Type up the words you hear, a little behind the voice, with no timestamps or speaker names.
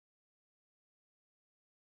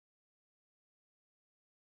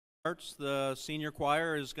The senior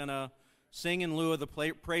choir is going to sing in lieu of the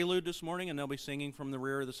prelude this morning, and they'll be singing from the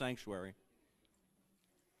rear of the sanctuary.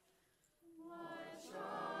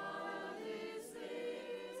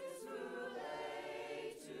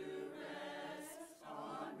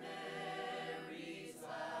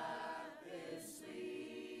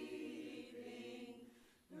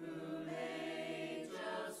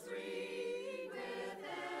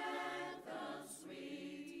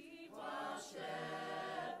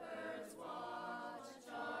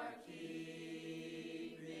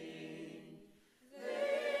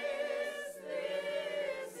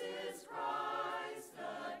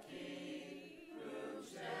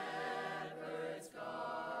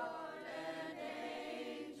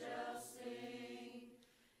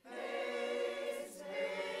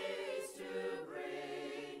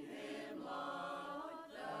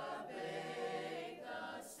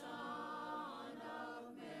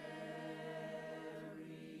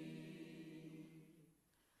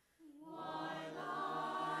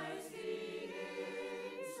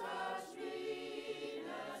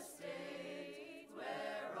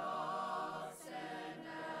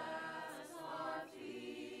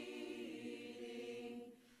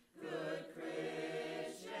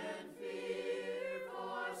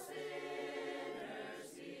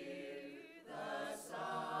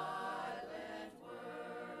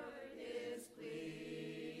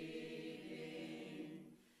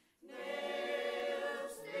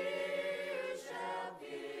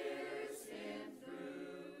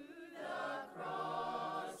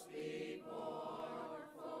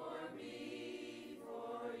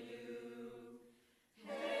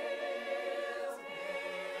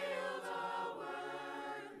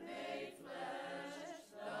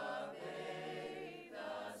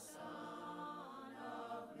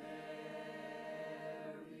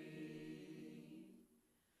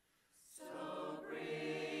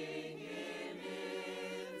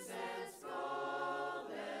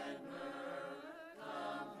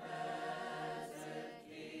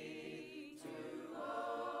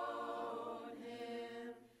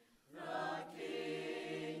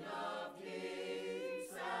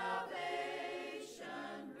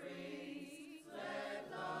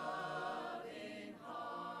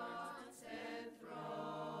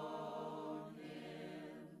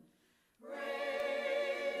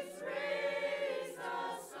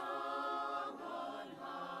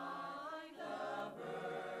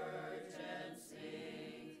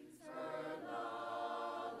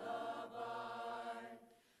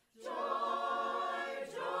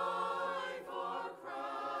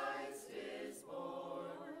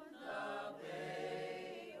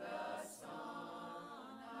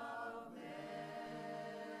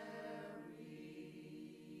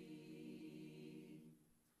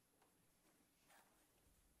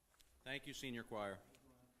 Thank you, senior choir.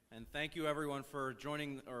 And thank you, everyone, for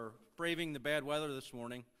joining or braving the bad weather this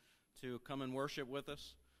morning to come and worship with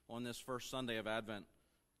us on this first Sunday of Advent.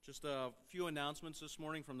 Just a few announcements this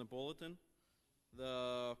morning from the bulletin.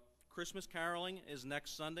 The Christmas caroling is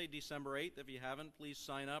next Sunday, December 8th. If you haven't, please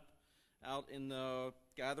sign up out in the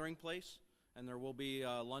gathering place, and there will be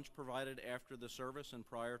lunch provided after the service and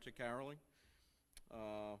prior to caroling.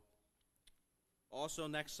 Also,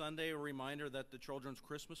 next Sunday, a reminder that the Children's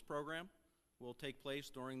Christmas program will take place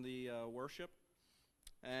during the worship.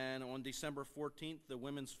 And on December 14th, the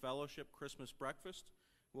Women's Fellowship Christmas Breakfast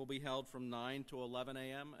will be held from 9 to 11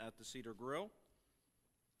 a.m. at the Cedar Grill.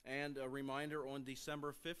 And a reminder, on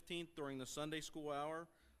December 15th, during the Sunday school hour,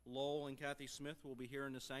 Lowell and Kathy Smith will be here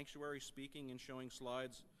in the sanctuary speaking and showing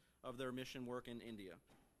slides of their mission work in India.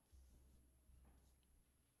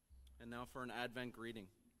 And now for an Advent greeting.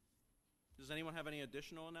 Does anyone have any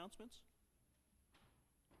additional announcements?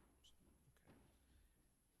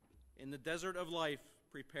 In the desert of life,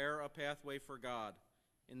 prepare a pathway for God.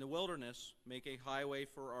 In the wilderness, make a highway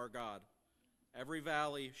for our God. Every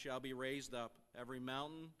valley shall be raised up, every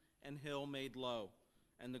mountain and hill made low,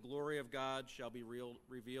 and the glory of God shall be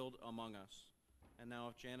revealed among us. And now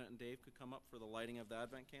if Janet and Dave could come up for the lighting of the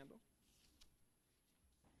Advent candle.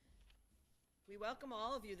 We welcome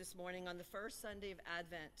all of you this morning on the first Sunday of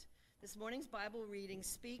Advent. This morning's Bible readings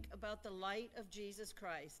speak about the light of Jesus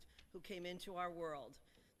Christ who came into our world.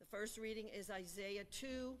 The first reading is Isaiah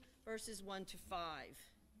 2, verses 1 to 5.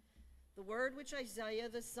 The word which Isaiah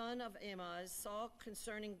the son of Amoz saw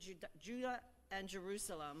concerning Judah and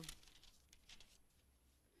Jerusalem.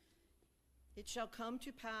 It shall come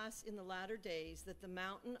to pass in the latter days that the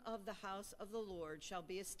mountain of the house of the Lord shall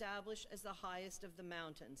be established as the highest of the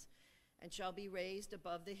mountains, and shall be raised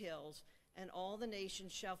above the hills, and all the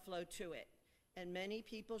nations shall flow to it. And many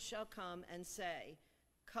people shall come and say,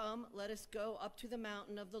 Come, let us go up to the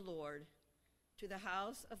mountain of the Lord, to the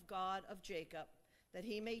house of God of Jacob, that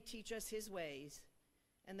he may teach us his ways,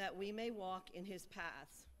 and that we may walk in his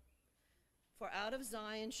paths. For out of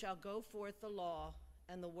Zion shall go forth the law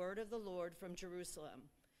and the word of the Lord from Jerusalem.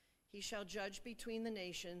 He shall judge between the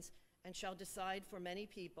nations and shall decide for many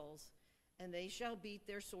peoples, and they shall beat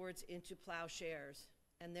their swords into plowshares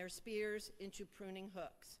and their spears into pruning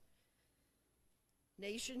hooks.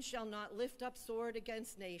 Nation shall not lift up sword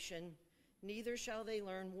against nation, neither shall they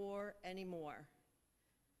learn war anymore.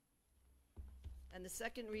 And the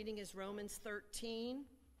second reading is Romans 13,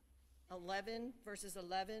 11, verses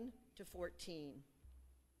 11 to 14.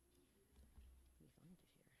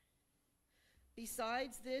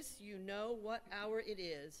 Besides this, you know what hour it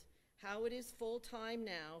is, how it is full time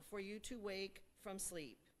now for you to wake from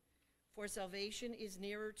sleep. For salvation is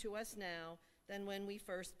nearer to us now than when we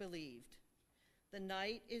first believed. The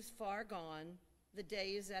night is far gone, the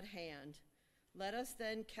day is at hand. Let us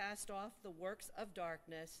then cast off the works of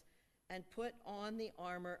darkness and put on the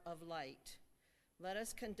armor of light. Let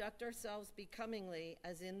us conduct ourselves becomingly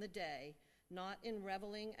as in the day, not in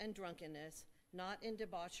reveling and drunkenness, not in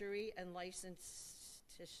debauchery and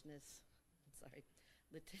licentiousness.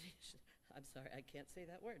 I can't say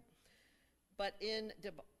that word. But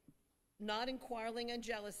not in quarreling and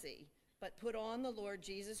jealousy, but put on the Lord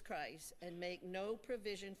Jesus Christ and make no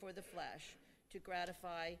provision for the flesh to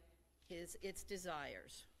gratify its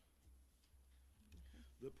desires.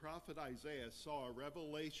 The prophet Isaiah saw a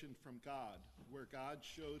revelation from God, where God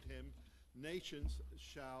showed him, nations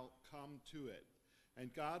shall come to it,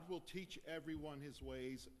 and God will teach everyone his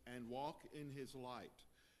ways and walk in his light,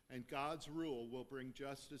 and God's rule will bring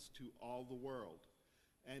justice to all the world.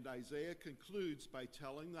 And Isaiah concludes by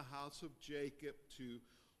telling the house of Jacob to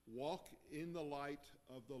walk in the light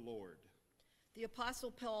of the Lord. The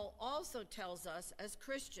Apostle Paul also tells us as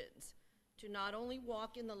Christians to not only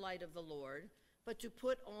walk in the light of the Lord, but to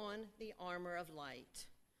put on the armor of light.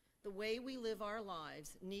 The way we live our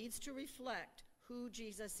lives needs to reflect who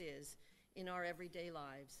Jesus is in our everyday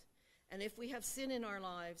lives. And if we have sin in our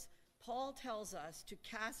lives, Paul tells us to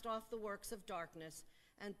cast off the works of darkness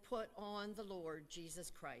and put on the Lord Jesus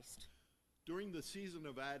Christ. During the season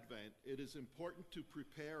of Advent, it is important to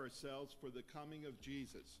prepare ourselves for the coming of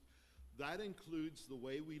Jesus. That includes the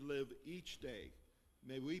way we live each day.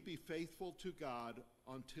 May we be faithful to God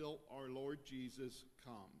until our Lord Jesus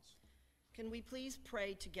comes. Can we please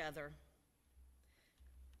pray together?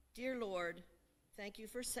 Dear Lord, thank you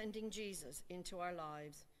for sending Jesus into our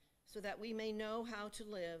lives so that we may know how to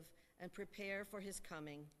live and prepare for his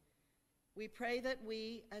coming. We pray that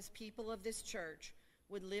we, as people of this church,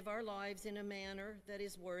 would live our lives in a manner that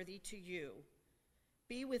is worthy to you.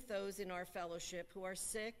 Be with those in our fellowship who are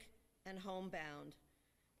sick and homebound.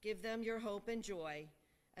 Give them your hope and joy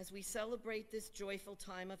as we celebrate this joyful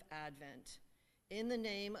time of Advent. In the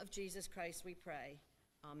name of Jesus Christ we pray.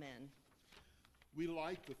 Amen. We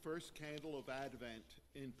light the first candle of Advent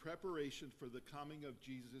in preparation for the coming of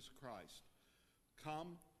Jesus Christ.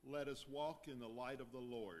 Come, let us walk in the light of the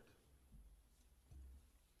Lord.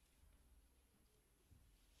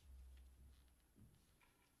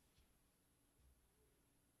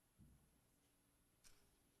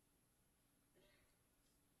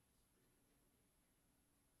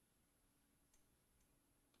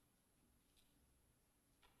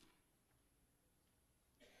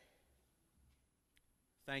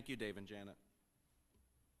 Thank you, Dave and Janet.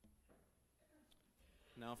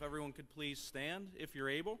 Now, if everyone could please stand, if you're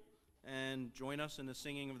able, and join us in the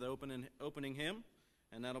singing of the opening hymn,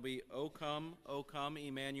 and that'll be O Come,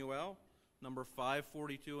 Emmanuel, number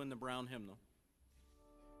 542 in the Brown Hymnal.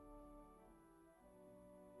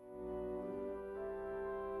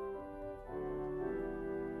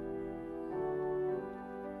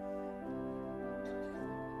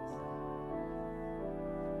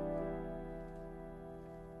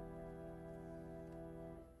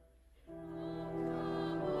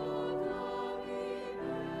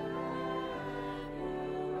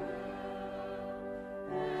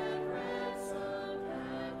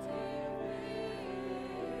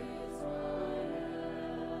 Israel.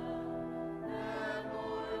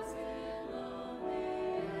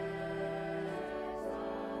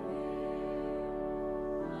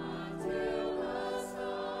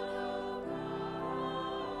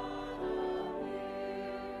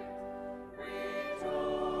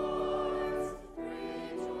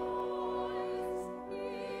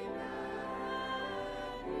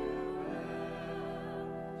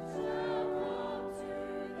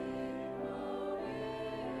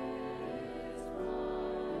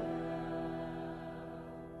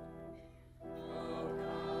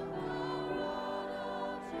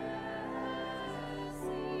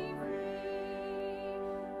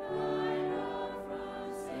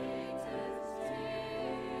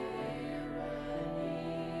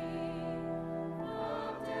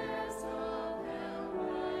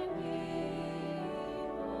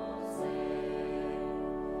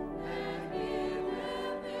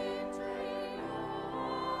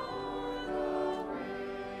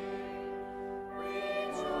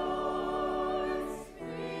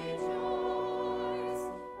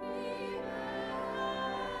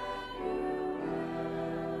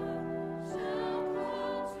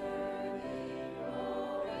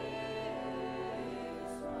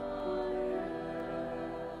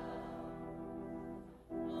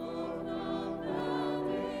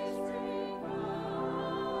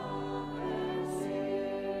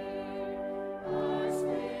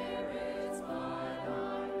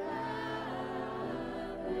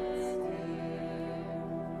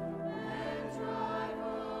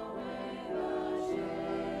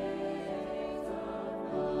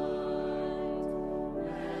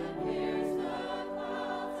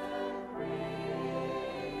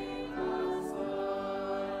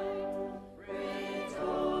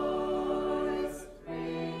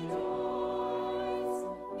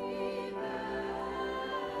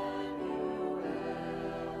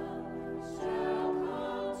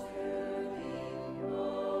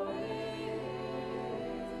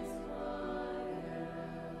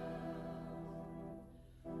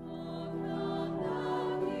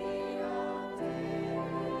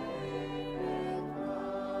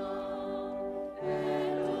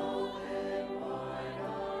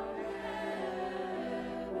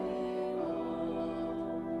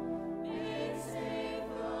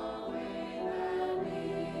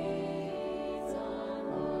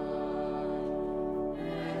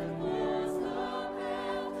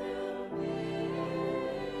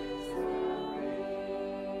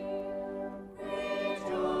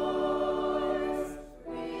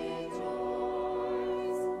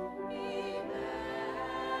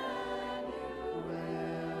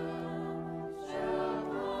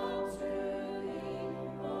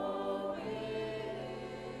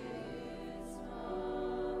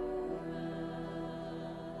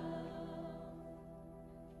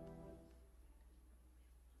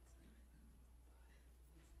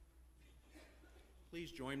 Please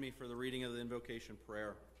join me for the reading of the invocation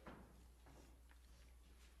prayer.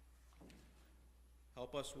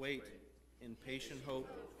 Help us wait in patient hope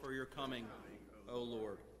for your coming, O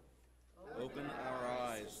Lord. Open our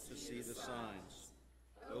eyes to see the signs.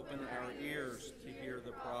 Open our ears to hear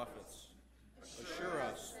the prophets. Assure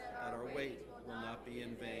us that our wait will not be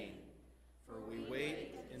in vain, for we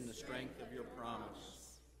wait in the strength of your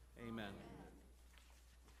promise. Amen.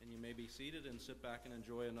 And you may be seated and sit back and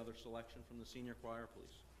enjoy another selection from the senior choir,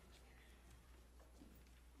 please.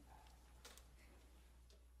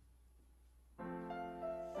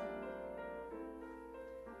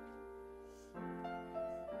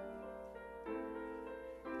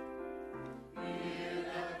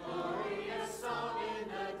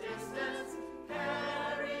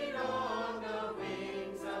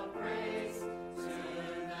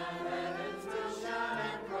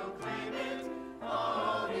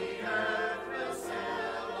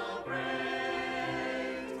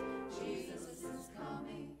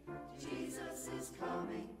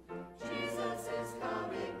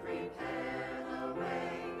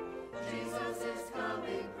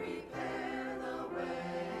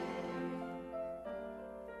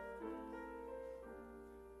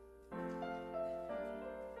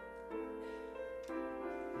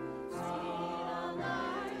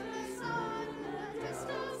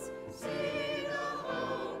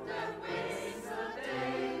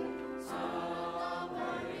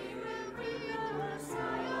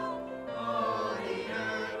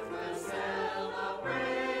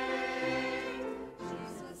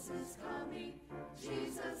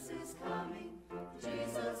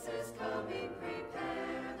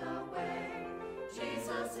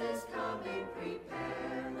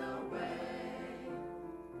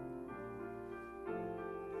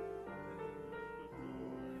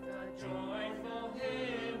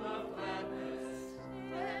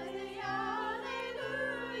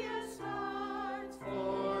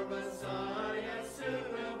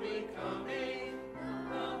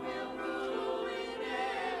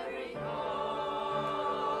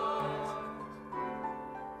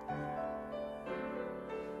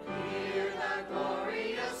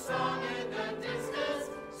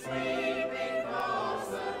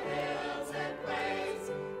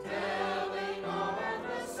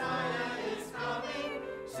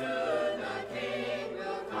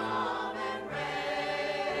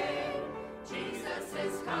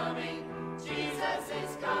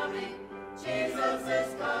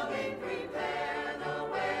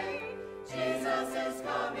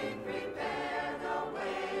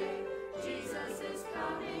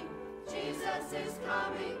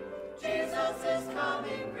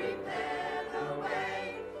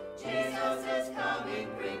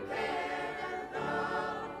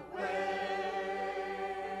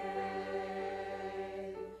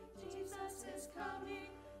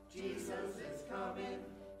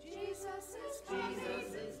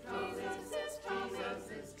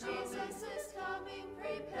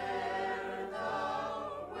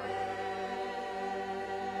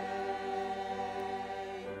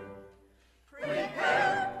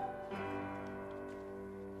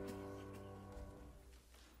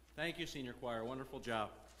 Thank you, senior choir. Wonderful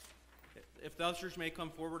job. If the ushers may come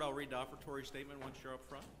forward, I'll read the offertory statement once you're up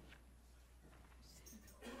front.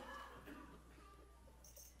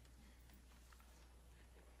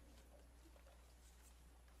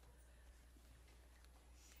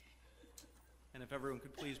 And if everyone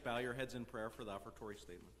could please bow your heads in prayer for the offertory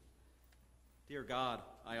statement. Dear God,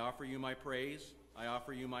 I offer you my praise. I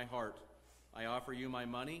offer you my heart. I offer you my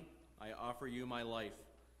money. I offer you my life.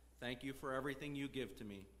 Thank you for everything you give to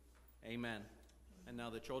me. Amen. And now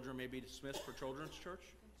the children may be dismissed for Children's Church.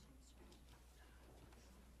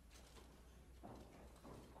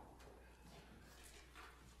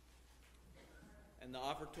 And the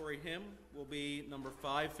offertory hymn will be number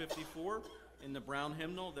 554 in the brown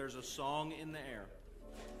hymnal. There's a song in the air.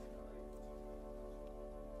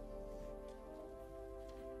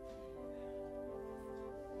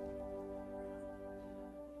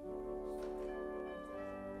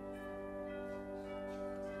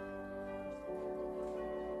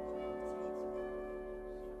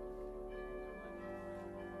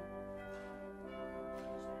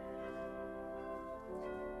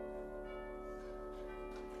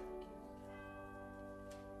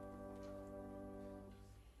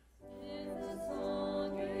 Is a song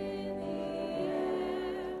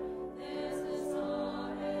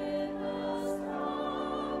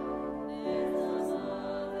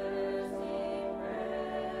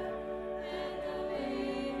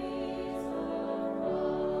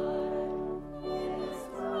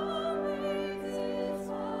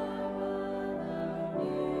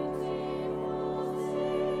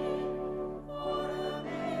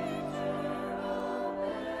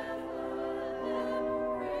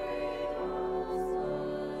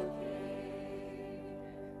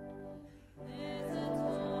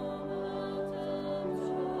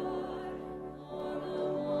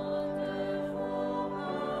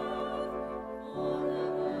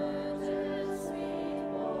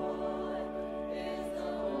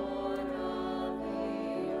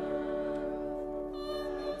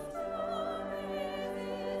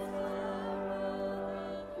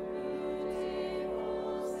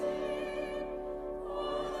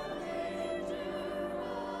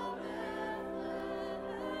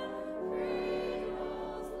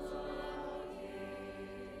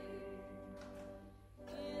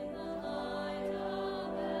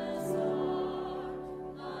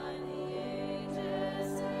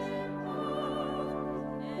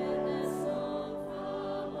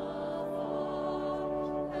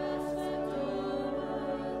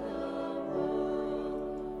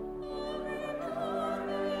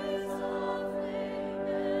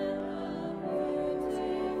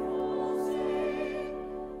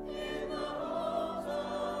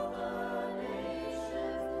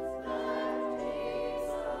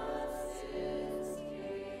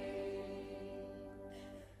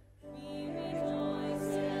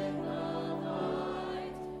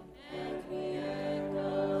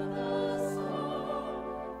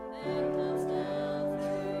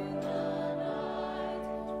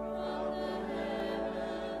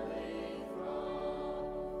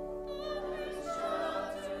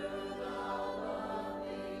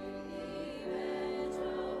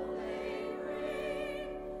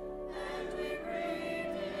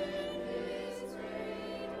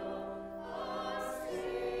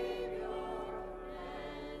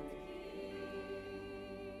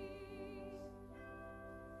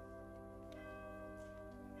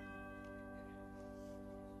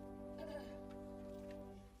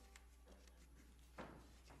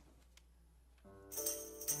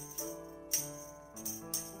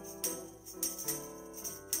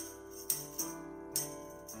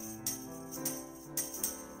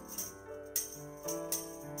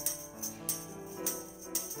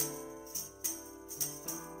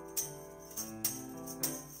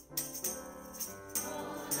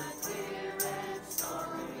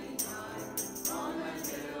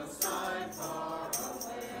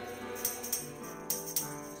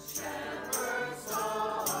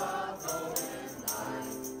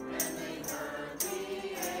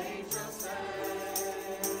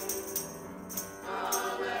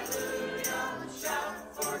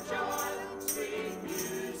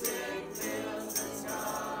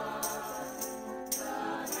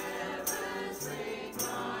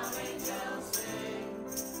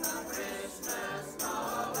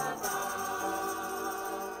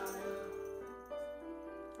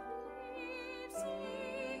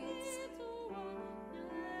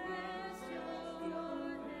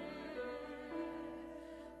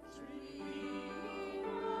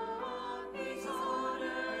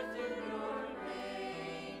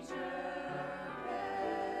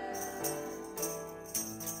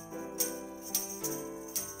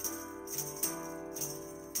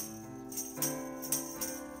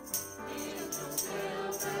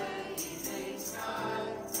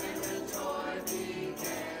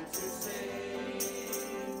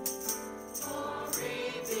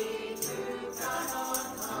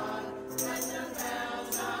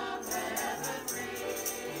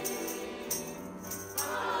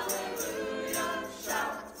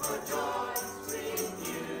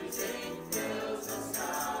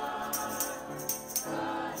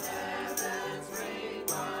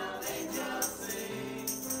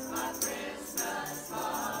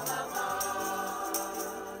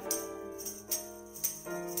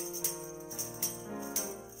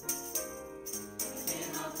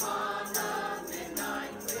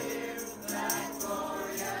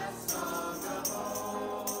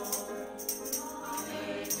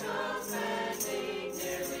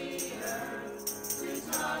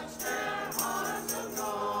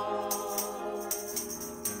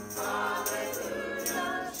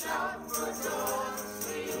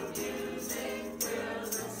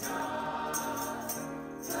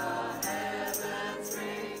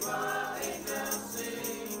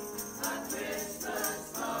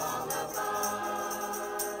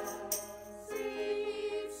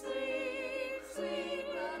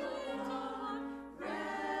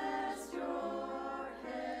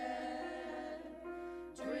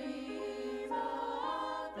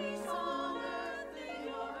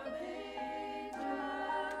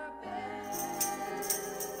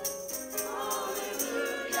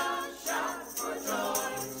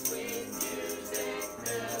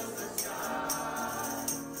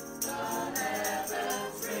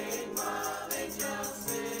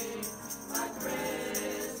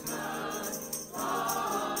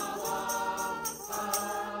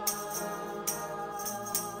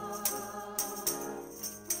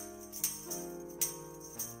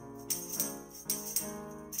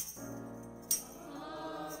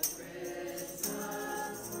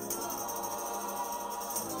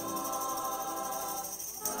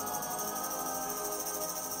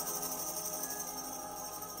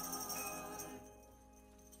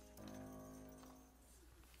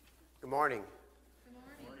morning. Good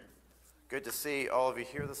morning. Good to see all of you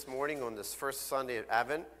here this morning on this first Sunday of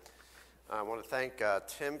Advent. I want to thank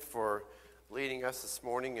Tim for leading us this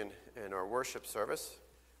morning in our worship service.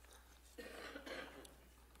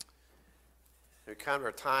 We come to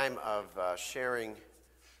a time of sharing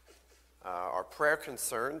our prayer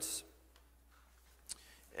concerns.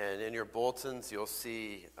 And in your bulletins, you'll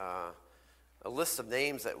see a list of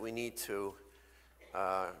names that we need to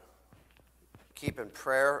keep in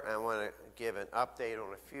prayer. I want to give an update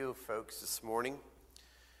on a few folks this morning.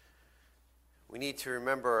 We need to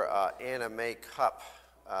remember Anna Mae Cupp,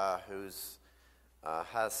 who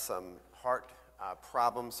has some heart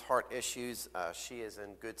problems, heart issues. She is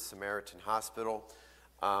in Good Samaritan Hospital.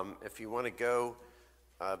 If you want to go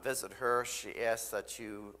visit her, she asks that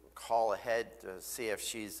you call ahead to see if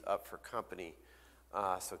she's up for company.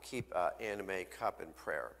 So keep Anna Mae Cupp in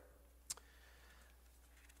prayer.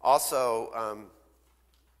 Also,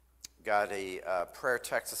 got a prayer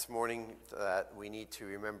text this morning that we need to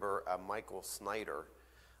remember Michael Snyder.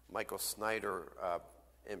 Michael Snyder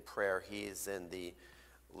in prayer. He is in the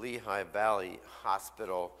Lehigh Valley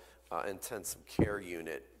Hospital intensive care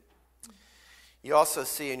unit. You also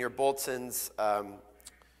see in your bulletins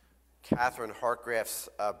Catherine Hartgraff's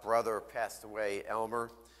brother passed away, Elmer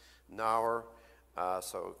Nauer.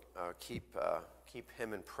 So keep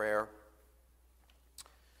him in prayer.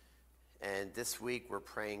 And this week we're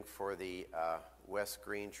praying for the West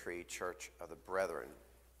Green Tree Church of the Brethren.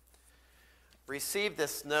 Received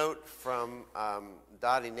this note from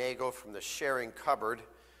Dottie Nagel from the Sharing Cupboard.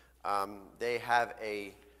 They have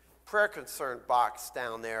a prayer concern box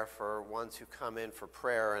down there for ones who come in for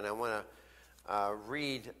prayer, and I want to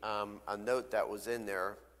read a note that was in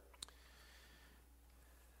there.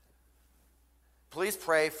 Please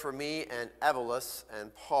pray for me and Evelyn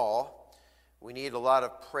and Paul. We need a lot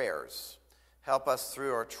of prayers. Help us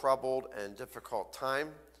through our troubled and difficult time.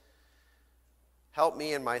 Help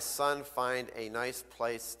me and my son find a nice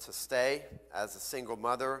place to stay. As a single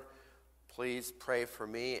mother, please pray for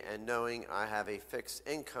me, and knowing I have a fixed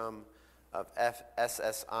income of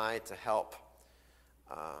SSI to help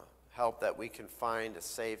that we can find a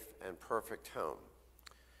safe and perfect home.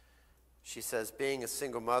 She says, being a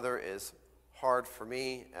single mother is hard for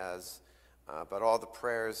me, but all the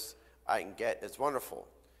prayers I can get is wonderful.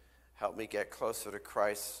 Help me get closer to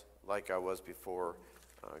Christ like I was before.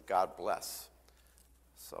 God bless.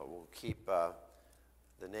 So we'll keep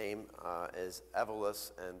the name is Evelyn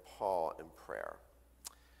and Paul in prayer.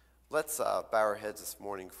 Let's bow our heads this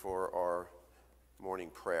morning for our morning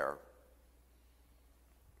prayer.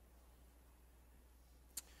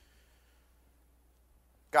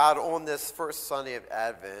 God, on this first Sunday of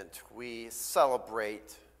Advent, we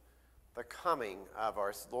celebrate the coming of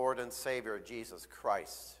our Lord and Savior, Jesus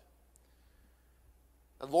Christ.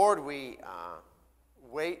 And Lord, we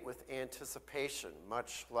wait with anticipation,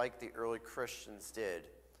 much like the early Christians did,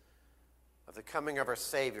 of the coming of our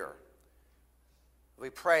Savior. We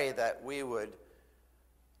pray that we would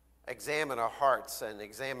examine our hearts and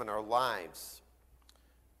examine our lives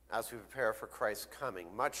as we prepare for Christ's coming,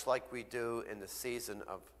 much like we do in the season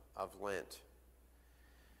of Lent.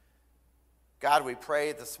 God, we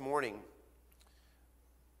pray this morning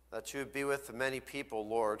that you would be with the many people,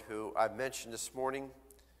 Lord, who I've mentioned this morning.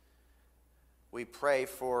 We pray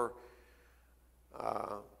for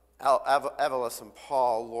Evelyn and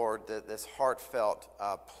Paul, Lord, that this heartfelt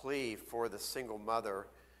plea for the single mother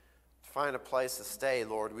to find a place to stay,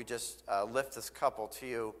 Lord. We just lift this couple to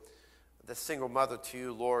you, the single mother to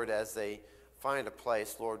you, Lord, as they find a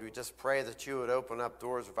place, Lord. We just pray that you would open up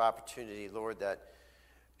doors of opportunity, Lord, that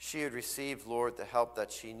she would receive, Lord, the help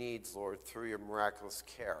that she needs, Lord, through your miraculous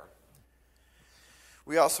care.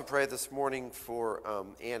 We also pray this morning for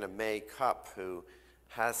Anna Mae Cupp, who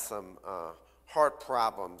has some heart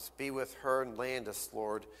problems. Be with her and Landis,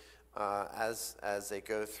 Lord, as they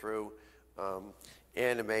go through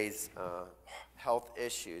Anna Mae's health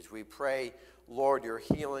issues. We pray, Lord, your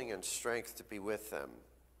healing and strength to be with them.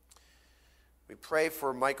 We pray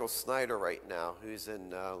for Michael Snyder right now, who's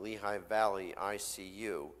in Lehigh Valley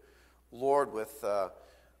ICU. Lord, with the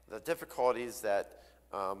difficulties that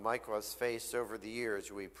Michael has faced over the years,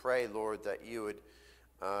 we pray, Lord, that you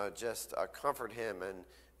would just comfort him and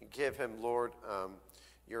give him, Lord,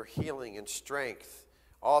 your healing and strength.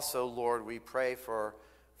 Also, Lord, we pray for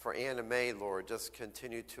Anna Mae, Lord. Just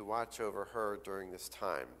continue to watch over her during this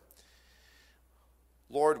time.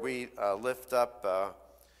 Lord, we lift up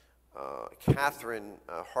Catherine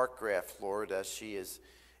Hartgraff, Lord, as she is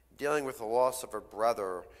dealing with the loss of her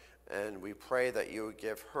brother, and we pray that you would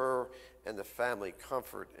give her and the family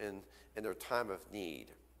comfort in their time of need.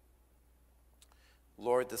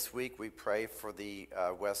 Lord, this week we pray for the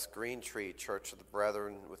West Green Tree Church of the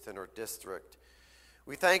Brethren within our district.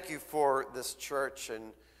 We thank you for this church and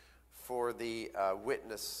for the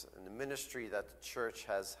witness and the ministry that the church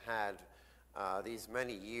has had these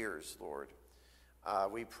many years, Lord.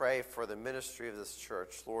 We pray for the ministry of this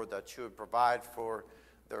church, Lord, that you would provide for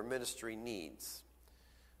their ministry needs.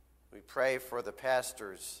 We pray for the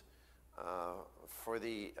pastors, for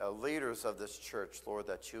the leaders of this church, Lord,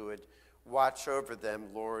 that you would watch over them,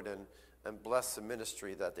 Lord, and bless the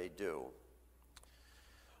ministry that they do.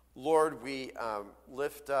 Lord, we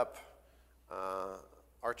lift up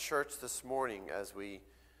our church this morning as we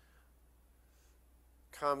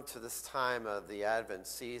come to this time of the Advent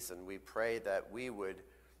season. We pray that we would,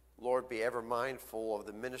 Lord, be ever mindful of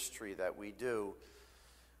the ministry that we do.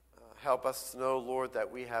 Help us to know, Lord,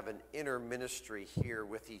 that we have an inner ministry here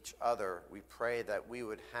with each other. We pray that we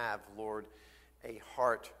would have, Lord, a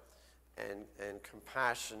heart and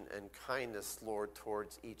compassion and kindness, Lord,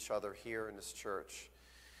 towards each other here in this church.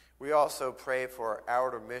 We also pray for our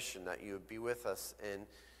outer mission, that you would be with us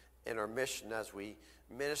in our mission as we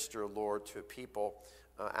minister, Lord, to people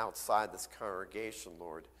outside this congregation,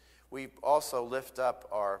 Lord. We also lift up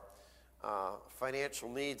our financial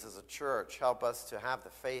needs as a church. Help us to have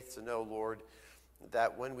the faith to know, Lord,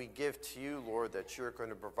 that when we give to you, Lord, that you're going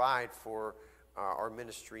to provide for our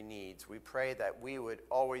ministry needs. We pray that we would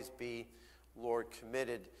always be, Lord,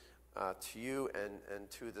 committed to you and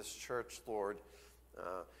to this church, Lord.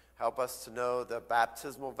 Help us to know the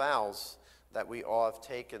baptismal vows that we all have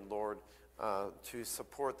taken, Lord, to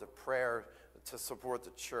support the prayer, to support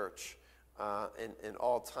the church in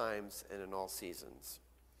all times and in all seasons.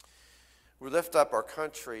 We lift up our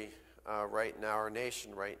country right now, our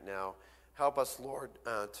nation right now. Help us, Lord,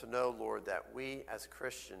 to know, Lord, that we as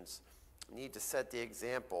Christians need to set the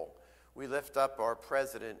example. We lift up our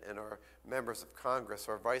president and our members of Congress,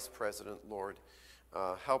 our vice president, Lord.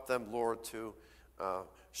 Help them, Lord, to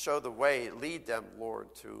show the way, lead them,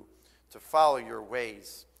 Lord, to follow your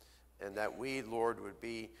ways, and that we, Lord, would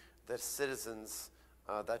be the citizens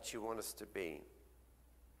that you want us to be.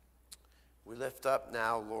 We lift up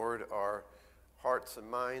now, Lord, our hearts and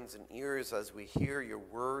minds and ears as we hear your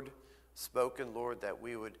word spoken, Lord, that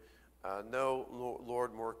we would know,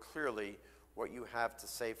 Lord, more clearly what you have to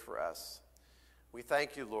say for us. We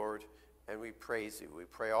thank you, Lord, and we praise you. We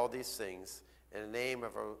pray all these things in the name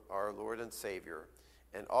of our Lord and Savior.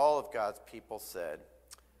 And all of God's people said,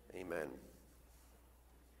 amen.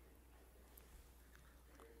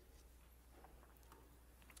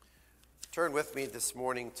 Turn with me this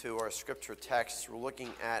morning to our scripture text. We're looking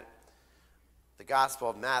at the Gospel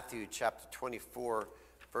of Matthew, chapter 24,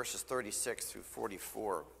 verses 36 through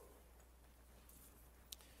 44.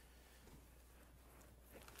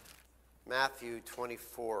 Matthew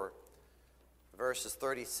 24, verses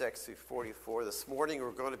 36 through 44. This morning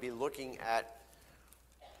we're going to be looking at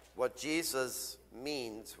what Jesus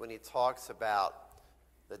means when he talks about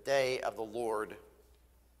the day of the Lord.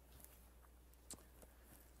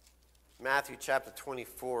 Matthew chapter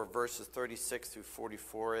 24, verses 36 through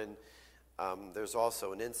 44, and there's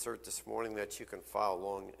also an insert this morning that you can follow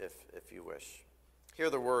along if you wish. Hear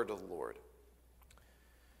the word of the Lord.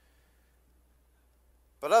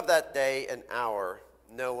 But of that day and hour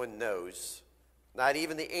no one knows, not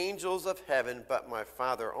even the angels of heaven, but my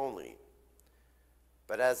Father only.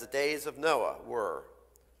 But as the days of Noah were,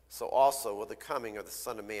 so also will the coming of the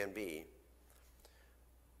Son of Man be.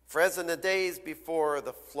 For as in the days before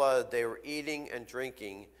the flood they were eating and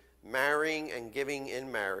drinking, marrying and giving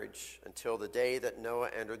in marriage, until the day that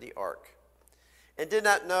Noah entered the ark, and did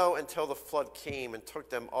not know until the flood came and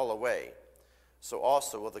took them all away, so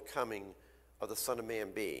also will the coming of the Son of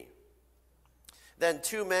Man be. Then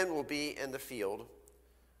 2 men will be in the field,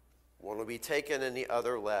 one will be taken and the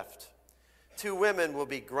other left. 2 women will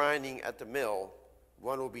be grinding at the mill,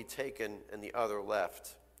 one will be taken and the other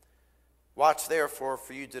left. Watch therefore,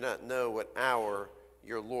 for you do not know what hour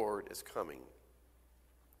your Lord is coming.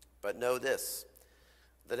 But know this,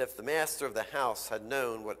 that if the master of the house had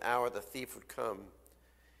known what hour the thief would come,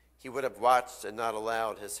 he would have watched and not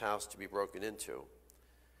allowed his house to be broken into.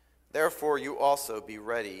 Therefore you also be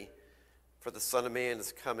ready, for the Son of Man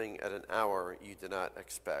is coming at an hour you do not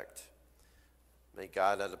expect. May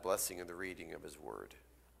God add a blessing in the reading of his word.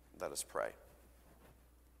 Let us pray.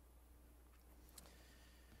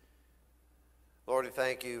 Lord, we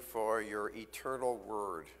thank you for your eternal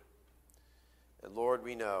word. And Lord,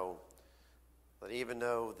 we know that even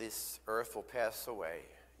though this earth will pass away,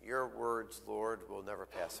 your words, Lord, will never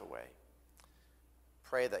pass away.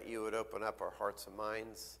 Pray that you would open up our hearts and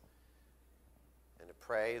minds, and to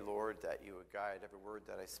pray, Lord, that you would guide every word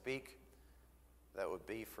that I speak, that would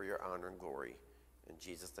be for your honor and glory. In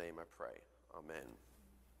Jesus' name I pray. Amen.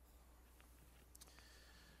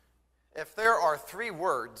 If there are 3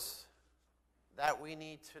 words that we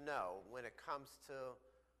need to know when it comes to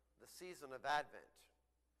the season of Advent,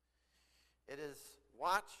 it is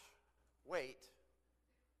watch, wait,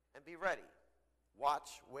 and be ready. Watch,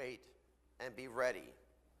 wait, and be ready.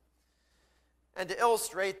 And to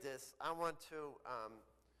illustrate this, I want to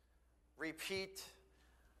repeat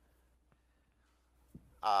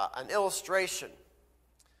an illustration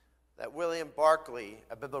that William Barclay,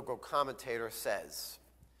 a biblical commentator, says.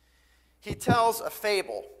 He tells a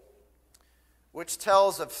fable which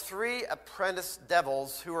tells of 3 apprentice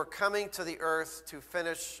devils who were coming to the earth to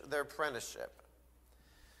finish their apprenticeship.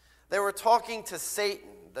 They were talking to Satan,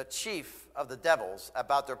 the chief of the devils,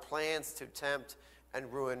 about their plans to tempt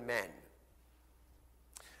and ruin men.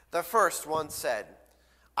 The first one said,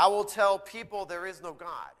 "I will tell people there is no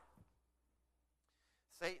God."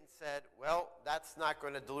 Satan said, "Well, that's not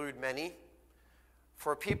going to delude many,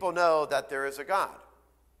 for people know that there is a God."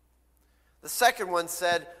 The second one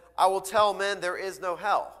said, "I will tell men there is no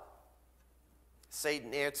hell."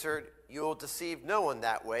 Satan answered, "You will deceive no one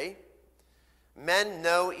that way. Men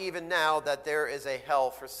know even now that there is a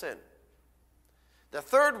hell for sin." The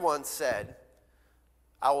third one said,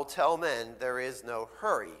 "I will tell men there is no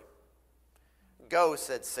hurry." "Go,"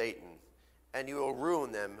 said Satan, "and you will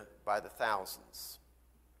ruin them by the thousands."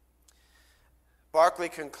 Barclay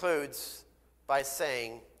concludes by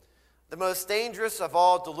saying, the most dangerous of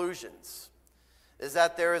all delusions is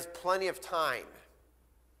that there is plenty of time.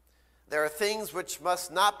 There are things which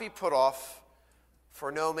must not be put off,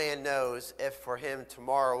 for no man knows if for him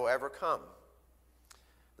tomorrow will ever come.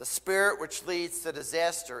 The spirit which leads to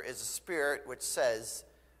disaster is a spirit which says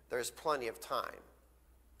there's plenty of time,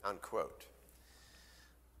 unquote.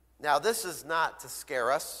 Now, this is not to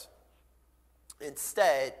scare us.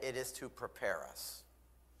 Instead, it is to prepare us.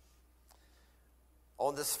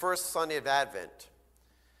 On this first Sunday of Advent,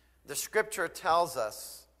 the scripture tells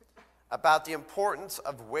us about the importance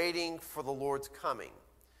of waiting for the Lord's coming.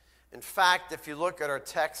 In fact, if you look at our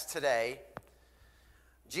text today,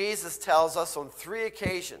 Jesus tells us on 3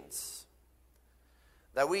 occasions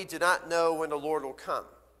that we do not know when the Lord will come.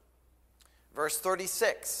 Verse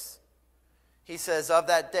 36, he says, "Of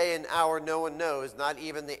that day and hour no one knows, not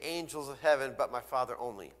even the angels of heaven, but my Father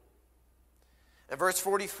only." And verse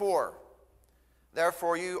 44,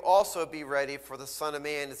 "Therefore you also be ready, for the Son of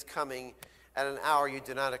Man is coming at an hour you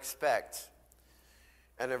do not expect."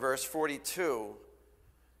 And in verse 42,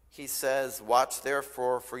 he says, "Watch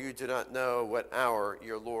therefore, for you do not know what hour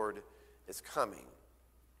your Lord is coming."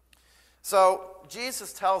 So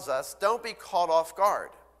Jesus tells us, don't be caught off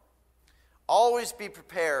guard. Always be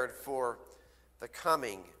prepared for the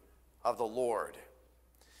coming of the Lord.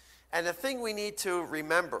 And the thing we need to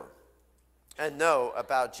remember and know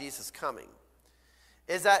about Jesus coming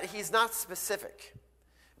is that he's not specific.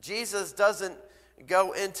 Jesus doesn't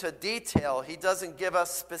go into detail. He doesn't give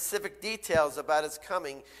us specific details about his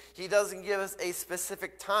coming. He doesn't give us a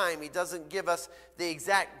specific time. He doesn't give us the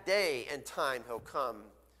exact day and time he'll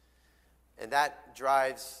come. And that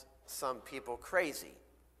drives some people crazy,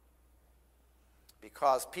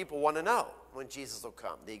 because people want to know when Jesus will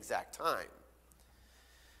come, the exact time.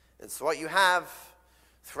 And so what you have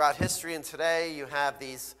throughout history and today, you have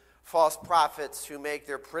these false prophets who make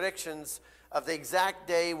their predictions of the exact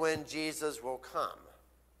day when Jesus will come.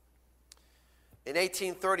 In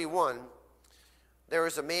 1831, there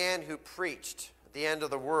was a man who preached the end of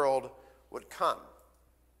the world would come.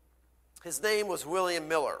 His name was William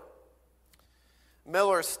Miller.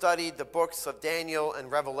 Miller studied the books of Daniel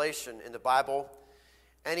and Revelation in the Bible,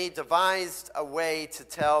 and he devised a way to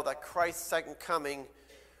tell that Christ's second coming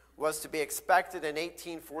was to be expected in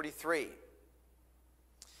 1843.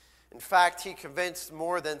 In fact, he convinced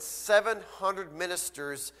more than 700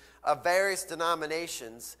 ministers of various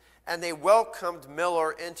denominations, and they welcomed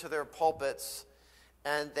Miller into their pulpits,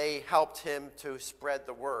 and they helped him to spread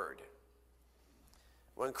the word.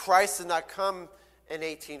 When Christ did not come in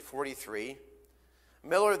 1843,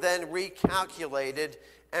 Miller then recalculated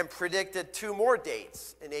and predicted 2 more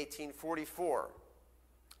dates in 1844.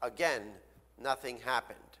 Again, nothing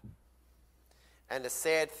happened. And the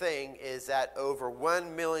sad thing is that over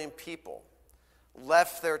 1 million people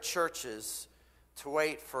left their churches to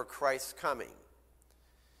wait for Christ's coming.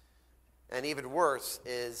 And even worse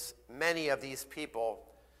is many of these people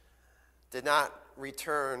did not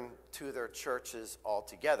return to their churches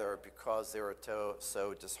altogether because they were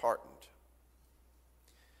so disheartened.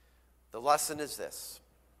 The lesson is this: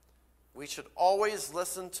 we should always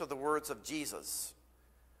listen to the words of Jesus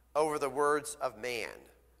over the words of man,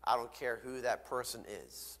 I don't care who that person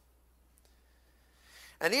is.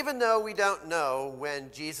 And even though we don't know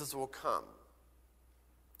when Jesus will come,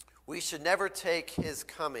 we should never take his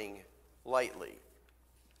coming lightly.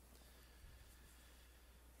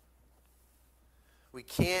 We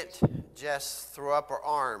can't just throw up our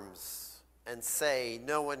arms and say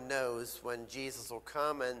no one knows when Jesus will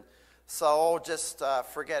come, and so I'll just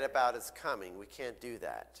forget about his coming. We can't do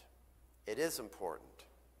that. It is important,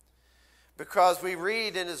 because we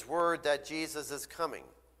read in his word that Jesus is coming.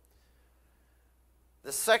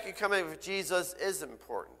 The second coming of Jesus is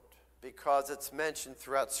important because it's mentioned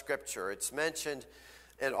throughout Scripture. It's mentioned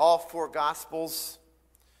in all four Gospels.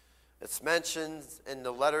 It's mentioned in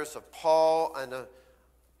the letters of Paul and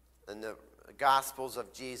the Gospels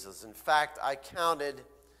of Jesus. In fact, I counted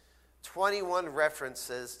 21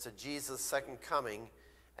 references to Jesus' second coming,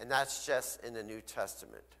 and that's just in the New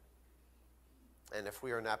Testament. And if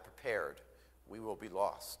we are not prepared, we will be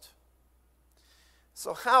lost.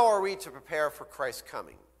 So how are we to prepare for Christ's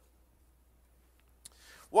coming?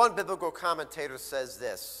 One biblical commentator says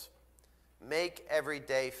this: make every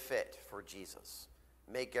day fit for Jesus.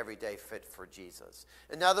 Make every day fit for Jesus.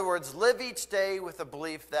 In other words, live each day with a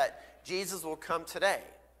belief that Jesus will come today.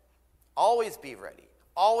 Always be ready.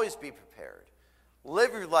 Always be prepared.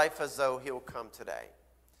 Live your life as though he will come today.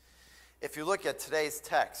 If you look at today's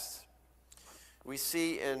text, we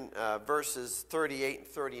see in verses 38 and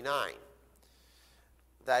 39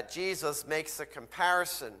 that Jesus makes a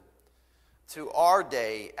comparison to our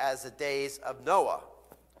day as the days of Noah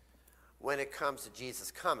when it comes to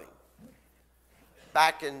Jesus coming.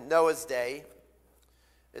 Back in Noah's day,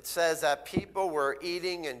 it says that people were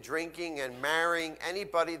eating and drinking and marrying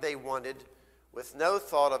anybody they wanted with no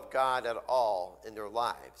thought of God at all in their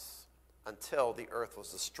lives until the earth was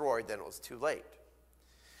destroyed. Then it was too late.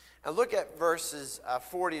 And look at verses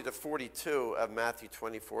 40 to 42 of Matthew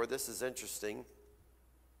 24. This is interesting.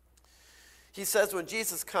 He says, when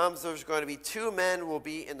Jesus comes, there's going to be two men will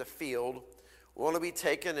be in the field. One will be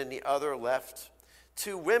taken and the other left.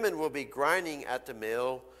 Two women will be grinding at the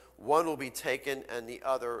mill. One will be taken and the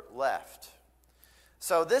other left.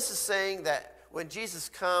 So this is saying that when Jesus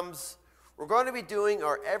comes, we're going to be doing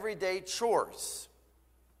our everyday chores.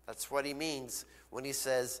 That's what he means when he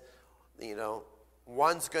says,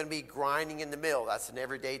 one's going to be grinding in the mill. That's an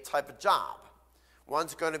everyday type of job.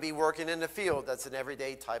 One's going to be working in the field. That's an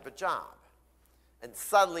everyday type of job. And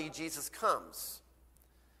suddenly Jesus comes.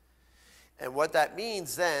 And what that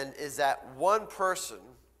means then is that one person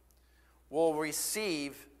will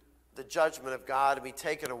receive the judgment of God and be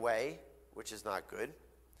taken away, which is not good.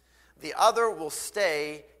 The other will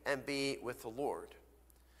stay and be with the Lord.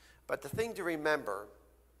 But the thing to remember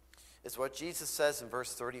is what Jesus says in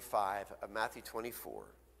verse 35 of Matthew 24.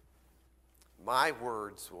 My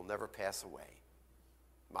words will never pass away.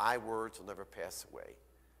 My words will never pass away.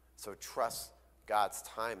 So trust God's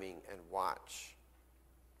timing and watch.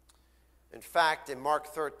 In fact, in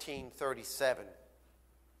Mark 13:37,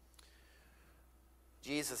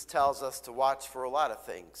 Jesus tells us to watch for a lot of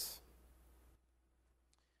things.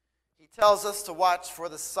 He tells us to watch for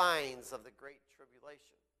the signs of the great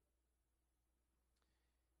tribulation.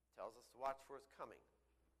 He tells us to watch for his coming.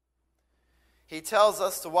 He tells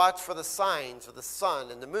us to watch for the signs of the sun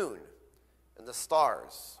and the moon and the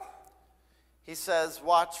stars. He says,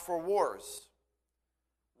 watch for wars.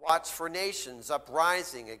 Watch for nations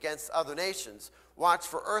uprising against other nations. Watch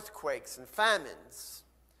for earthquakes and famines.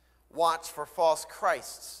 Watch for false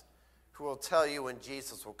Christs who will tell you when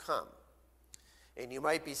Jesus will come. And you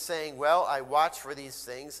might be saying, well, I watch for these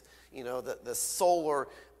things, the solar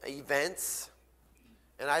events,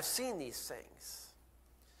 and I've seen these things.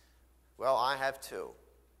 Well, I have too.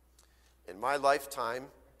 In my lifetime,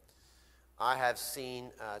 I have seen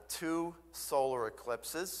 2 solar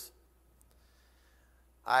eclipses.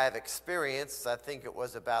 I have experienced, I think it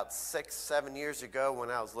was about 6-7 years ago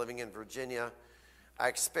when I was living in Virginia, I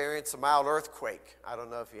experienced a mild earthquake. I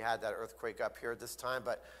don't know if you had that earthquake up here at this time,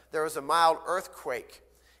 but there was a mild earthquake,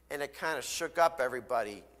 and it kind of shook up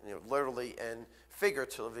everybody, literally and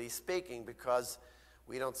figuratively speaking, because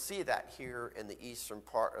we don't see that here in the eastern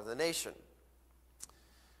part of the nation.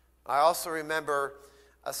 I also remember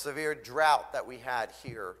a severe drought that we had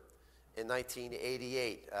here in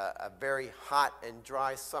 1988, a very hot and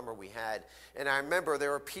dry summer we had. And I remember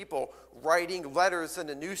there were people writing letters in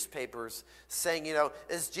the newspapers saying,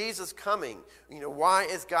 is Jesus coming? Why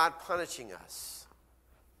is God punishing us?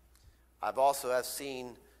 I've also have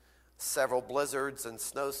seen several blizzards and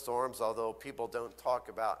snowstorms, although people don't talk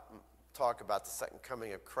about the second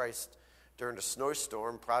coming of Christ during the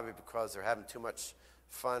snowstorm, probably because they're having too much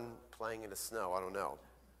fun playing in the snow. I don't know.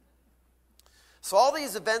 So all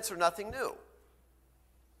these events are nothing new.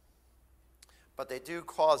 But they do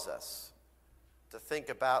cause us to think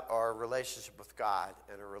about our relationship with God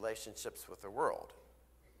and our relationships with the world.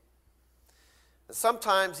 And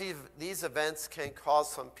sometimes these events can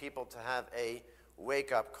cause some people to have a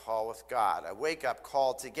wake-up call with God, a wake-up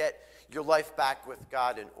call to get your life back with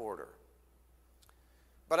God in order.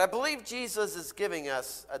 But I believe Jesus is giving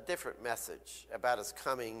us a different message about his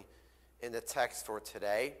coming in the text for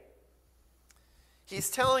today. He's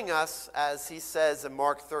telling us, as he says in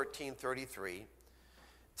Mark 13:33,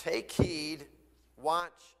 take heed,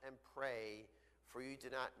 watch, and pray, for you do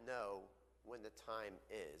not know when the time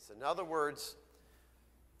is. In other words,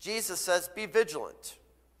 Jesus says, be vigilant.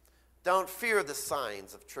 Don't fear the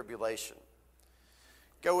signs of tribulation.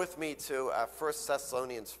 Go with me to 1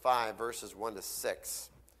 Thessalonians 5, verses 1 to 6.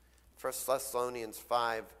 1 Thessalonians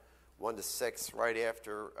 5, 1 to 6, right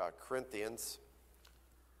after Corinthians.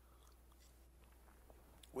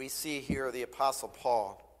 We see here the Apostle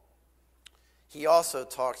Paul. He also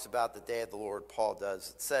talks about the day of the Lord, Paul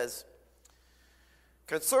does. It says,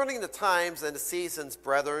 concerning the times and the seasons,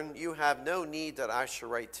 brethren, you have no need that I should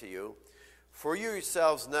write to you, for you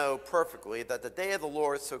yourselves know perfectly that the day of the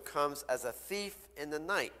Lord so comes as a thief in the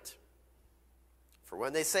night. For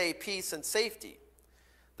when they say peace and safety,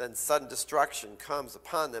 then sudden destruction comes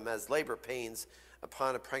upon them as labor pains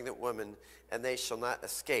upon a pregnant woman, and they shall not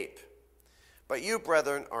escape. But you,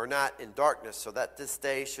 brethren, are not in darkness, so that this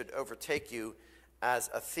day should overtake you as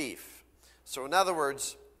a thief. So in other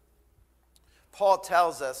words, Paul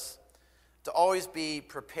tells us to always be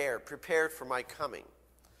prepared for my coming.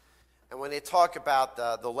 And when they talk about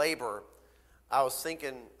the labor, I was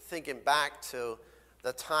thinking back to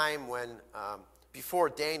the time when, before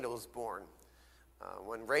Daniel was born,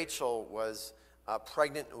 when Rachel was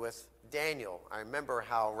pregnant with Daniel. I remember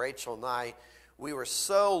how Rachel and I, we were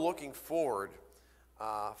so looking forward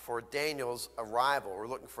for Daniel's arrival. We're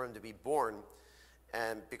looking for him to be born.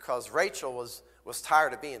 And because Rachel was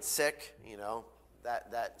tired of being sick, you know,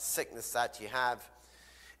 that sickness that you have.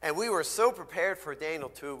 And we were so prepared for Daniel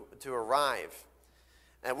to arrive.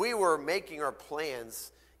 And we were making our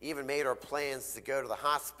plans, even made our plans to go to the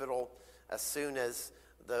hospital as soon as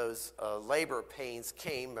those labor pains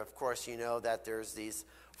came. Of course, you know that there's these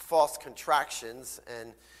false contractions,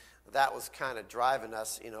 and that was kind of driving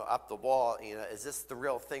us, you know, up the wall. You know, is this the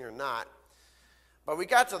real thing or not? But we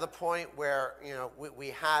got to the point where, you know, we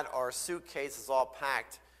had our suitcases all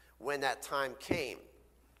packed when that time came.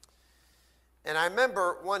 And I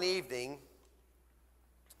remember one evening,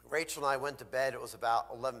 Rachel and I went to bed. It was about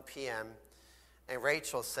 11 p.m., and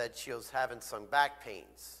Rachel said she was having some back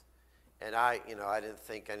pains. And I didn't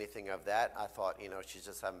think anything of that. I thought, you know, she's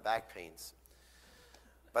just having back pains.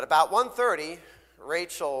 But about 1:30,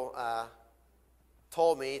 Rachel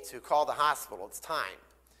told me to call the hospital. It's time.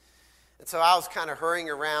 And so I was kind of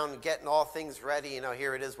hurrying around, getting all things ready. You know,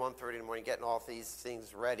 here it is, 1:30 in the morning, getting all these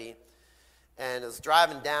things ready. And I was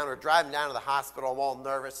driving down to the hospital. I'm all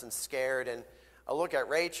nervous and scared. And I look at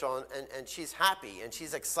Rachel, and she's happy, and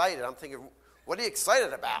she's excited. I'm thinking, what are you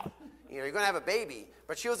excited about? You know, you're going to have a baby.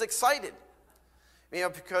 But she was excited, you know,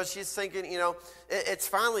 because she's thinking, you know, it's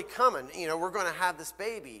finally coming. You know, we're going to have this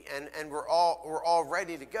baby, and we're all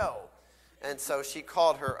ready to go. And so she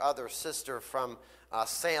called her other sister from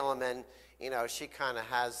Salem, and, you know, she kind of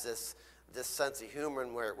has this sense of humor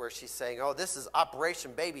where she's saying, oh, this is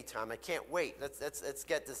Operation Baby Time. I can't wait. Let's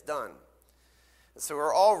get this done. And so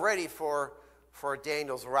we're all ready for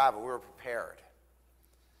Daniel's arrival. We were prepared.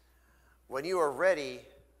 When you are ready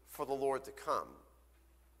for the Lord to come,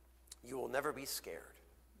 you will never be scared.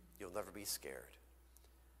 You'll never be scared.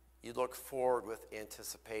 You look forward with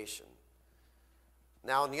anticipation.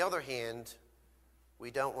 Now, on the other hand, we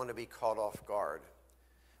don't want to be caught off guard.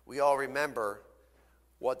 We all remember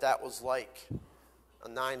what that was like.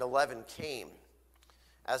 9/11 came.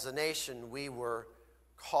 As a nation, we were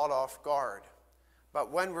caught off guard. But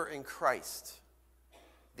when we're in Christ,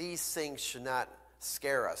 these things should not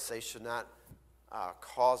scare us. They should not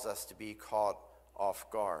cause us to be caught off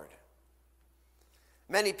guard.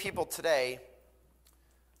 Many people today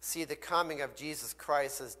see the coming of Jesus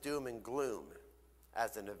Christ as doom and gloom,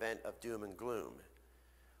 as an event of doom and gloom.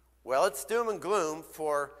 Well, it's doom and gloom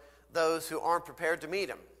for those who aren't prepared to meet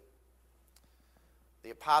him. The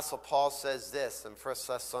Apostle Paul says this in 1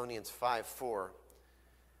 Thessalonians 5:4,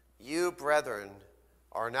 you, brethren,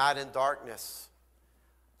 are not in darkness,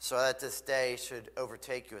 so that this day should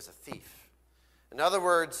overtake you as a thief. In other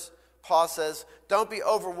words, Paul says, don't be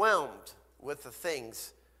overwhelmed with the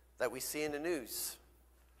things that we see in the news.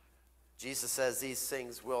 Jesus says these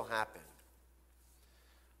things will happen.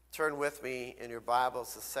 Turn with me in your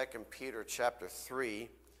Bibles to 2 Peter chapter 3.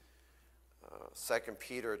 2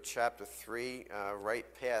 Peter chapter 3, right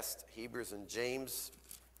past Hebrews and James.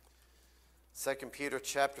 2 Peter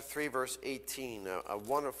chapter 3, verse 18, a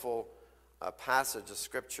wonderful passage of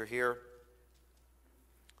scripture here.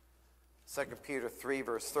 2 Peter 3,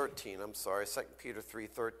 verse 13, 2 Peter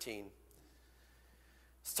 3:13.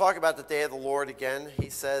 Let's talk about the day of the Lord again.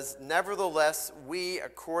 He says, "Nevertheless, we,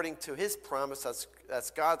 according to his promise,"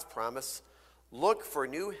 that's God's promise, "look for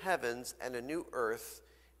new heavens and a new earth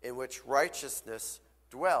in which righteousness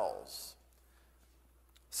dwells."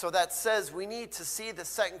 So that says we need to see the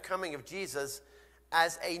second coming of Jesus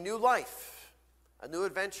as a new life, a new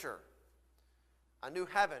adventure, a new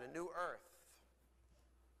heaven, a new earth.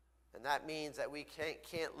 And that means that we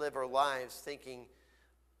can't live our lives thinking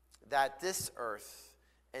that this earth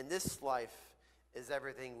and this life is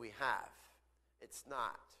everything we have. It's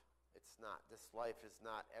not. It's not. This life is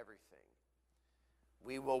not everything.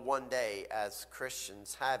 We will one day, as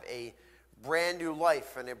Christians, have a brand new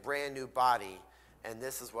life and a brand new body, and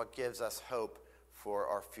this is what gives us hope for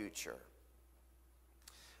our future.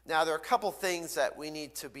 Now, there are a couple things that we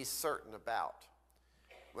need to be certain about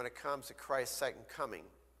when it comes to Christ's second coming.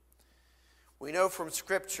 We know from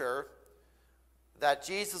Scripture that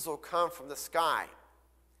Jesus will come from the sky.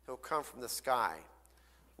 He'll come from the sky.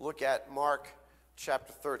 Look at Mark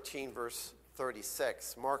chapter 13, verse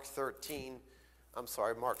 36. Mark 13,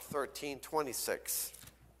 26.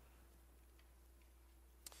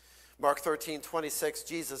 Mark 13, 26,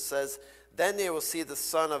 Jesus says, "Then they will see the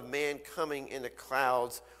Son of Man coming in the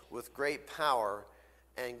clouds with great power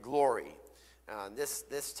and glory."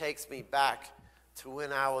 This takes me back to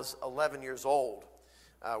when I was 11 years old.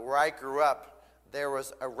 Where I grew up, there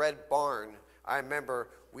was a red barn. I remember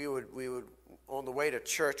we would on the way to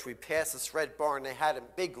church, we passed this red barn. They had in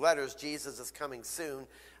big letters, "Jesus is coming soon."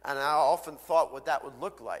 And I often thought what that would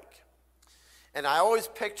look like. And I always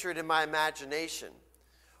pictured in my imagination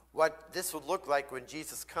what this would look like when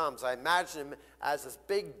Jesus comes. I imagine him as this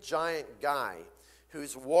big giant guy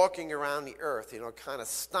who's walking around the earth, kind of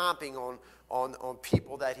stomping on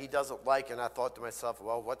people that he doesn't like. And I thought to myself,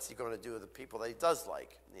 well, what's he going to do with the people that he does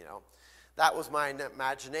like? That was my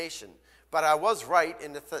imagination. But I was right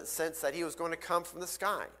in the sense that he was going to come from the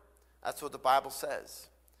sky. That's what the Bible says.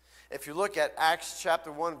 If you look at Acts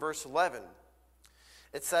chapter 1, verse 11,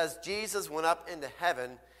 it says, Jesus went up into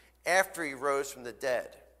heaven after he rose from the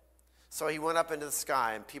dead. So he went up into the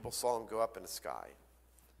sky, and people saw him go up in the sky.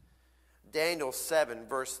 Daniel 7,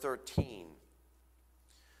 verse 13.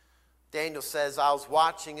 Daniel says, "I was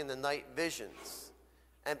watching in the night visions,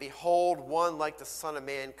 and behold, one like the Son of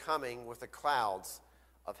Man coming with the clouds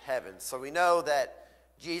of heaven." So we know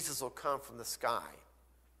that Jesus will come from the sky.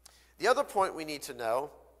 The other point we need to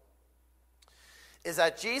know is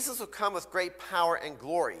that Jesus will come with great power and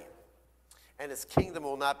glory, and his kingdom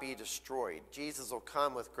will not be destroyed. Jesus will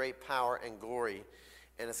come with great power and glory,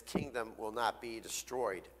 and his kingdom will not be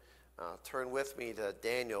destroyed. Turn with me to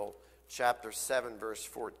Daniel chapter 7, verse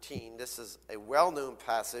 14. This is a well-known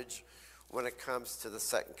passage when it comes to the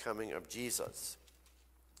second coming of Jesus.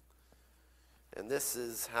 And this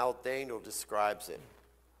is how Daniel describes it.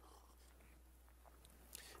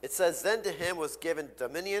 It says, "Then to him was given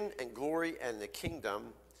dominion and glory and the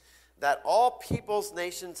kingdom, that all peoples,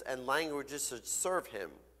 nations, and languages should serve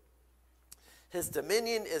him. His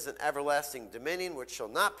dominion is an everlasting dominion which shall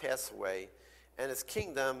not pass away, and his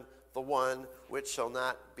kingdom the one which shall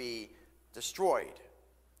not be destroyed."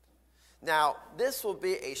 Now, this will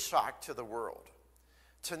be a shock to the world,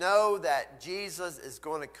 to know that Jesus is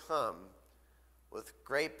going to come with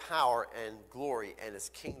great power and glory, and his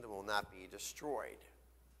kingdom will not be destroyed.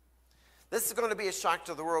 This is going to be a shock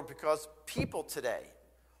to the world because people today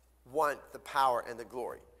want the power and the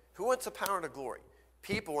glory. Who wants the power and the glory?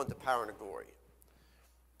 People want the power and the glory.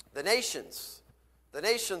 The nations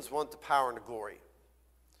want the power and the glory.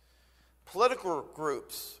 Political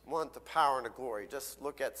groups want the power and the glory. Just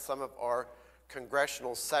look at some of our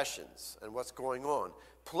congressional sessions and what's going on.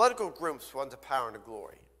 Political groups want the power and the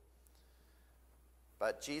glory.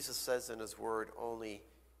 But Jesus says in his word, only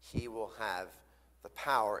he will have the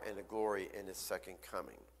power and the glory in his second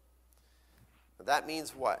coming. Now that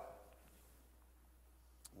means what?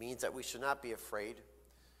 It means that we should not be afraid.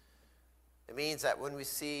 It means that when we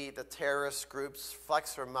see the terrorist groups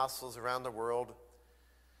flex their muscles around the world,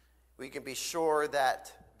 we can be sure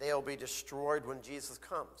that they'll be destroyed when Jesus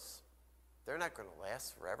comes. They're not going to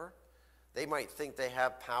last forever. They might think they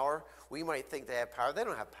have power. We might think they have power. They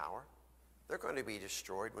don't have power. They're going to be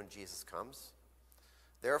destroyed when Jesus comes.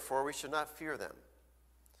 Therefore, we should not fear them.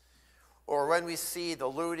 Or when we see the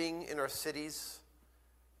looting in our cities,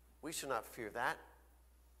 We should not fear that.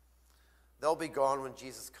 They'll be gone when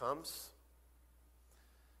Jesus comes.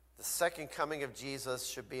 The second coming of Jesus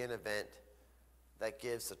should be an event that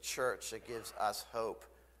gives the church, that gives us hope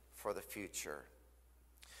for the future.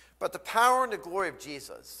 But the power and the glory of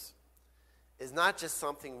Jesus is not just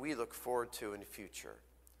something we look forward to in the future.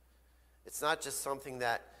 It's not just something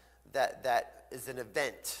that is an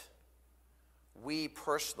event. We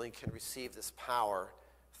personally can receive this power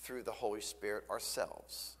through the Holy Spirit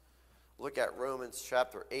ourselves. Look at Romans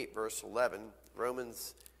chapter 8, verse 11.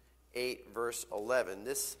 Romans 8, verse 11.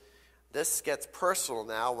 This gets personal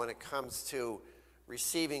now when it comes to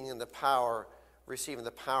receiving the power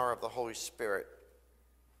of the Holy Spirit.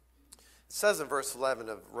 It says in verse 11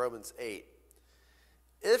 of Romans 8,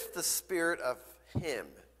 if the Spirit of him,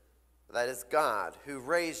 that is God, who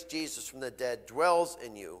raised Jesus from the dead, dwells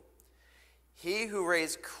in you, he who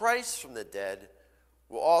raised Christ from the dead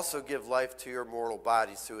will also give life to your mortal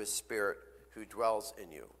bodies through his Spirit who dwells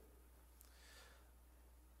in you.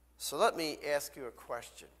 So let me ask you a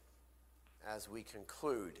question as we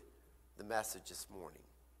conclude the message this morning.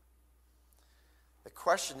 The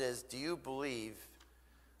question is, do you believe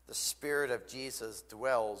the Spirit of Jesus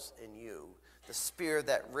dwells in you? The Spirit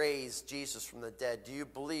that raised Jesus from the dead, do you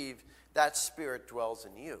believe that Spirit dwells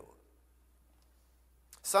in you?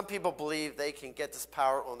 Some people believe they can get this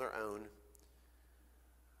power on their own.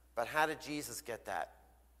 But how did Jesus get that?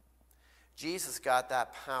 Jesus got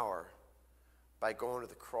that power by going to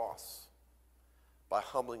the cross, by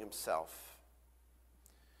humbling himself.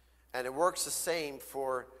 And it works the same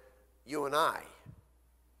for you and I.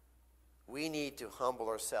 We need to humble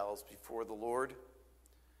ourselves before the Lord,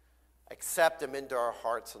 accept him into our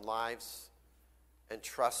hearts and lives, and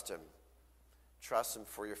trust him. Trust him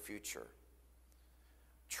for your future.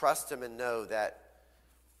 Trust him and know that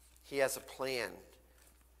he has a plan.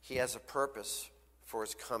 He has a purpose for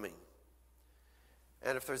his coming.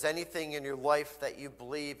 And if there's anything in your life that you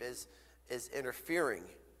believe is interfering,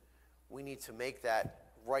 we need to make that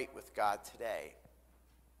right with God today.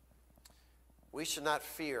 We should not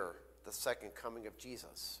fear the second coming of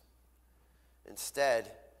Jesus.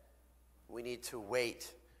 Instead, we need to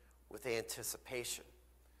wait with anticipation,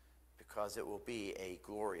 because it will be a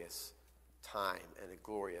glorious time and a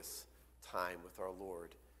glorious time with our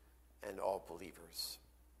Lord and all believers.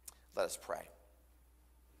 Let us pray.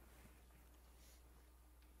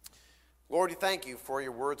 Lord, we thank you for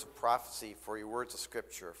your words of prophecy, for your words of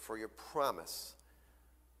Scripture, for your promise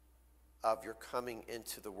of your coming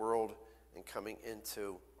into the world and coming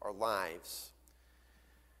into our lives.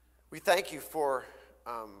 We thank you for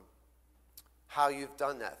how you've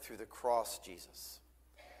done that through the cross, Jesus.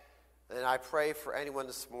 And I pray for anyone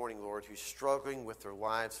this morning, Lord, who's struggling with their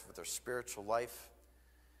lives, with their spiritual life.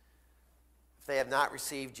 If they have not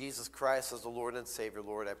received Jesus Christ as the Lord and Savior,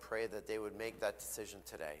 Lord, I pray that they would make that decision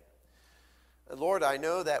today. And Lord, I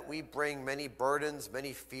know that we bring many burdens,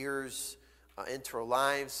 many fears into our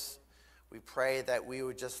lives. We pray that we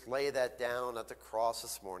would just lay that down at the cross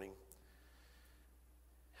this morning.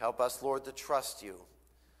 Help us, Lord, to trust you,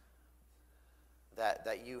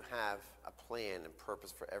 that you have a plan and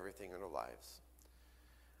purpose for everything in our lives.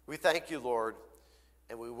 We thank you, Lord,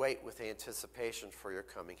 and we wait with anticipation for your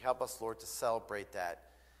coming. Help us, Lord, to celebrate that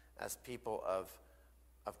as people of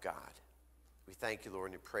God. We thank you,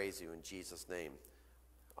 Lord, and we praise you in Jesus' name.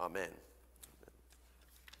 Amen.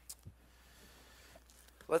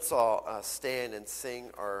 Let's all stand and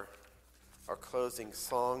sing our closing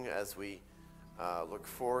song as we look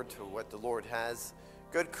forward to what the Lord has.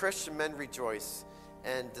 Good Christian men, rejoice.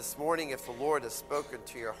 And this morning, if the Lord has spoken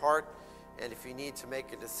to your heart, and if you need to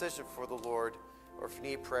make a decision for the Lord, or if you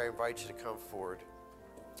need prayer, I invite you to come forward.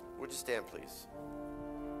 Would you stand, please?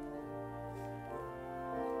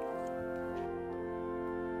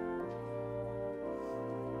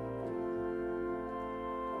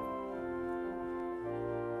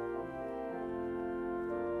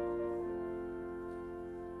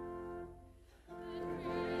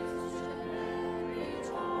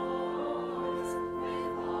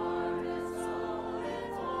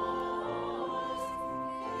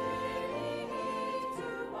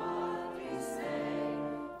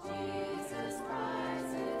 Jesus Christ.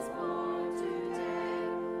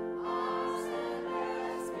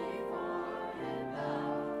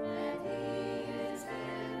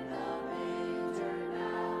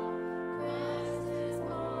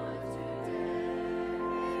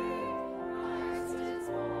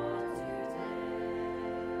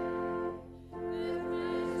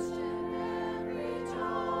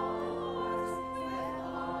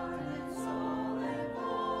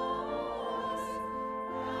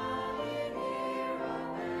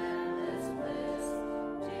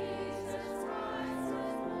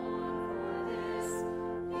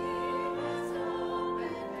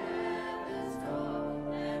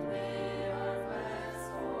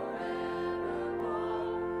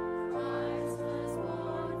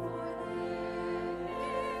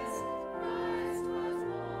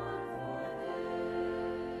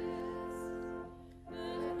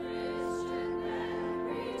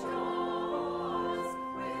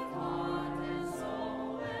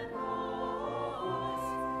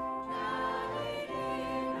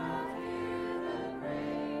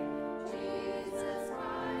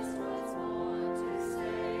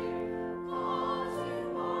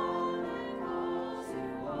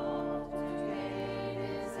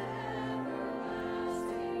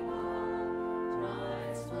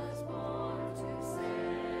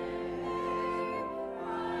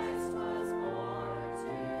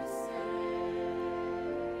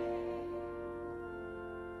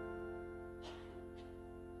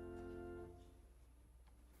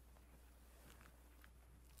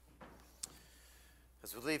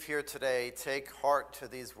 As we leave here today, take heart to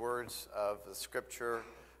these words of the scripture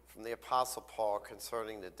from the Apostle Paul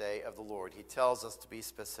concerning the day of the Lord. He tells us to be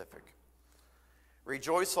specific.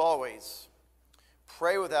 Rejoice always,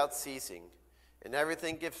 pray without ceasing, in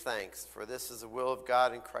everything give thanks, for this is the will of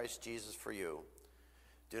God in Christ Jesus for you.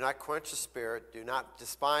 Do not quench the spirit, do not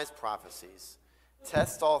despise prophecies,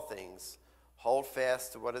 test all things, hold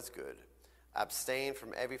fast to what is good, abstain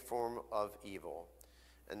from every form of evil.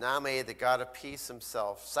 And now may the God of peace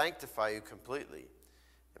himself sanctify you completely,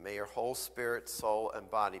 and may your whole spirit, soul, and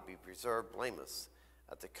body be preserved blameless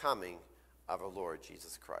at the coming of our Lord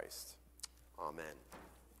Jesus Christ. Amen.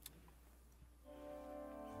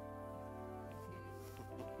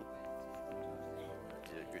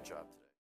 You did a good job.